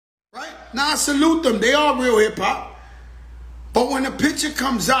Now I salute them. They are real hip hop. But when the picture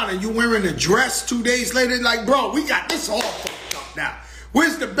comes out and you're wearing a dress 2 days later, like, bro, we got this all fucked up now.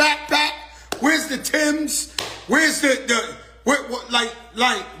 Where's the backpack? Where's the Timbs? Where's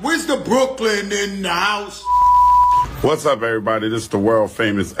where's the Brooklyn in the house? What's up, everybody? This is the world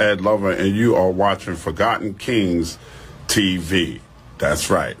famous Ed Lover, and you are watching Forgotten Kings TV. That's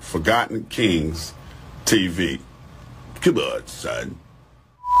right, Forgotten Kings TV. Come on, son.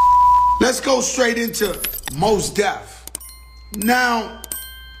 Let's go straight into Mos Def. Now,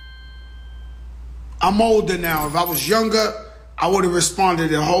 I'm older now. If I was younger, I would have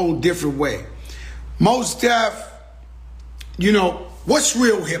responded a whole different way. Mos Def, you know, what's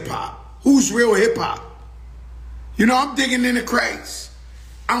real hip-hop? Who's real hip-hop? You know, I'm digging in the crates.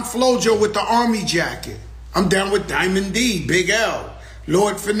 I'm Flojo with the army jacket. I'm down with Diamond D, Big L,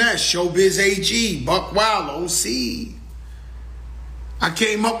 Lord Finesse, Showbiz AG, Buck Wild, OC. I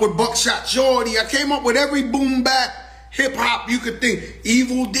came up with Buckshot Shorty. I came up with every boom bap hip-hop you could think.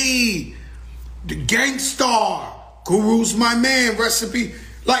 Evil D, the Gangstar, Guru's my man, Recipe.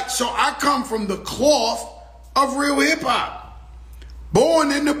 Like, so I come from the cloth of real hip-hop.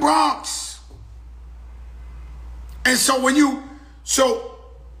 Born in the Bronx. And so when you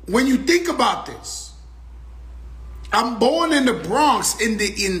think about this, I'm born in the Bronx in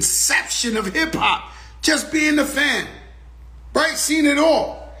the inception of hip-hop, just being a fan, right? Seen it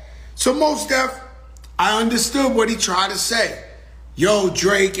all. So Mos Def, I understood what he tried to say. Yo,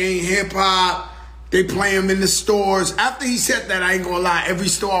 Drake ain't hip-hop. They play him in the stores. After he said that, I ain't gonna lie, every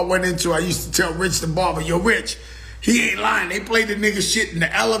store I went into, I used to tell Rich the barber, yo, Rich, he ain't lying. They play the nigga shit in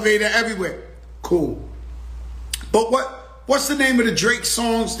the elevator, everywhere. Cool. But what's the name of the Drake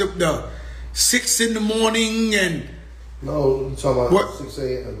songs? The 6 in the morning and... No, you talking about what? 6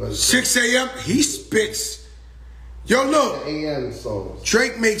 a.m. 6 a.m. He spits. Yo, look. The a.m. songs.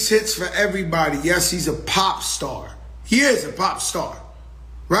 Drake makes hits for everybody. Yes, he's a pop star. He is a pop star,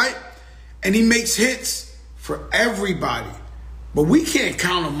 right? And he makes hits for everybody. But we can't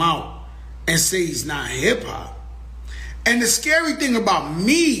count him out and say he's not hip-hop. And the scary thing about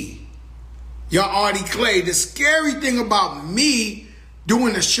me, y'all Artie Clay, the scary thing about me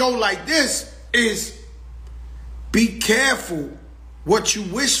doing a show like this is be careful what you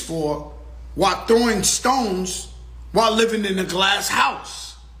wish for while throwing stones while living in a glass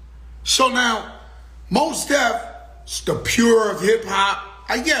house. So now, Mos Def, the pure of hip-hop,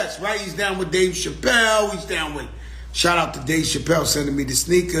 I guess, right? He's down with Dave Chappelle. He's down with, shout out to Dave Chappelle sending me the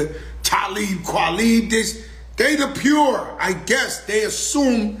sneaker. Talib Kweli, this. They the pure. I guess they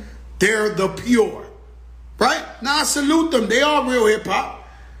assume they're the pure. Right? Now I salute them. They are real hip-hop.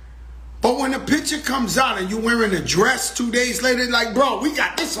 But when the picture comes out and you're wearing a dress 2 days later, like, bro, we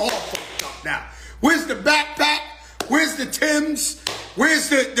got this all fucked up now. Where's the backpack? Where's the Timbs? Where's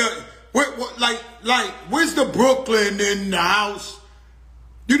where's the Brooklyn in the house?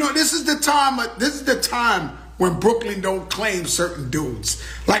 You know, this is the time when Brooklyn don't claim certain dudes.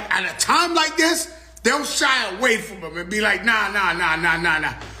 Like, at a time like this, they'll shy away from them and be like, nah.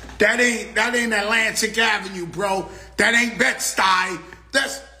 That ain't Atlantic Avenue, bro. That ain't Bed-Stuy.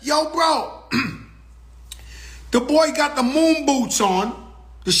 That's, yo, bro. The boy got the moon boots on.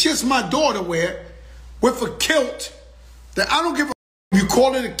 The shit's my daughter wear. With a kilt. That I don't give a you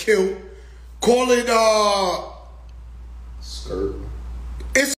call it a kilt. Call it, skirt.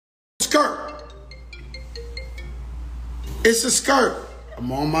 It's a skirt. It's a skirt.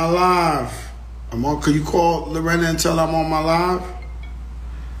 I'm on my live. Could you call Lorena and tell her I'm on my live?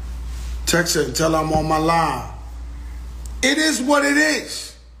 Text her and tell her I'm on my live. It is what it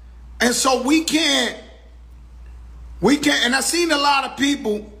is. And so we can't, and I seen a lot of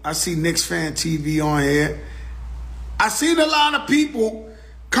people, I see Knicks Fan TV on here. I seen a lot of people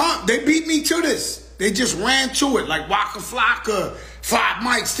they beat me to this. They just ran to it like Waka Flocka, 5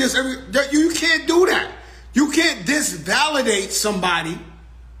 mics, this, you can't do that. You can't disvalidate somebody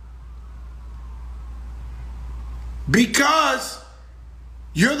because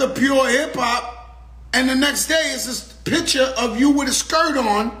you're the pure hip hop, and the next day it's this picture of you with a skirt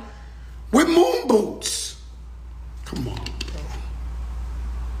on with moon boots. Come on, bro.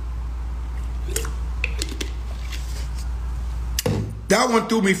 That one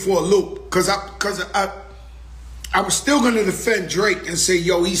threw me for a loop because I was still gonna defend Drake and say,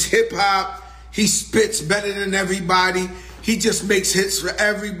 yo, he's hip hop, he spits better than everybody, he just makes hits for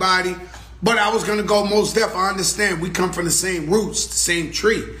everybody. But I was gonna go Mos Def. I understand we come from the same roots, the same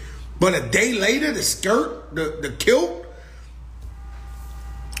tree. But a day later, the skirt, the kilt,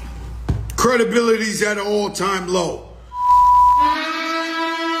 credibility's at an all-time low.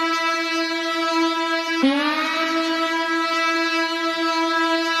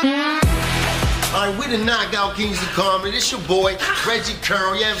 All right, we the Knockout Kings of Comedy. This your boy, Reggie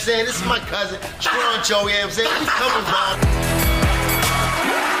Curl, you know what I'm saying? This is my cousin, Stroncho, you know what I'm saying? We coming around.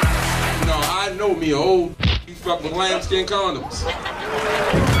 No, I know me, old he fuck with lambskin condoms. I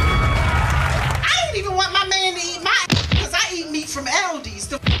don't even want my man to eat my because I eat meat from Aldi's.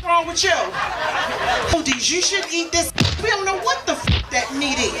 The f wrong with you? Aldi's, you should eat this. We don't know what the f that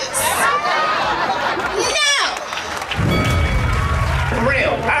meat is. No! For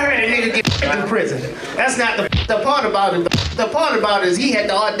real, I heard a nigga get in prison. That's not the part about it. The part about it is he had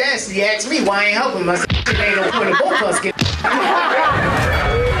the audacity to ask me why I ain't helping him. I said, it ain't no point in both of us get.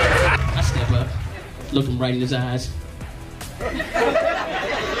 I step up, look him right in his eyes.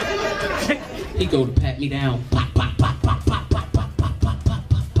 He go to pat me down. Pop, pop, pop, pop, pop, pop, pop, pop, pop, pop,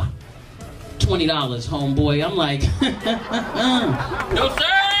 pop, pop. $20, homeboy. I'm like, no sir!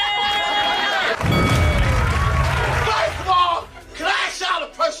 First of all, can I ask y'all a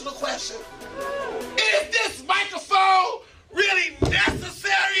personal question? Is this microphone really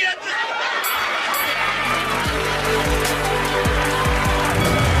necessary at this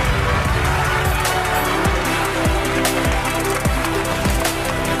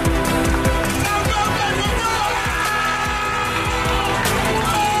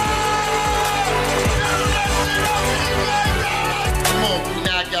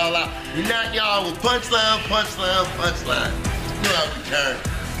We knock y'all with punchline, punchline, punchline. You know how we turn.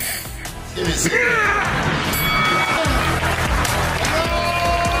 Give me a second.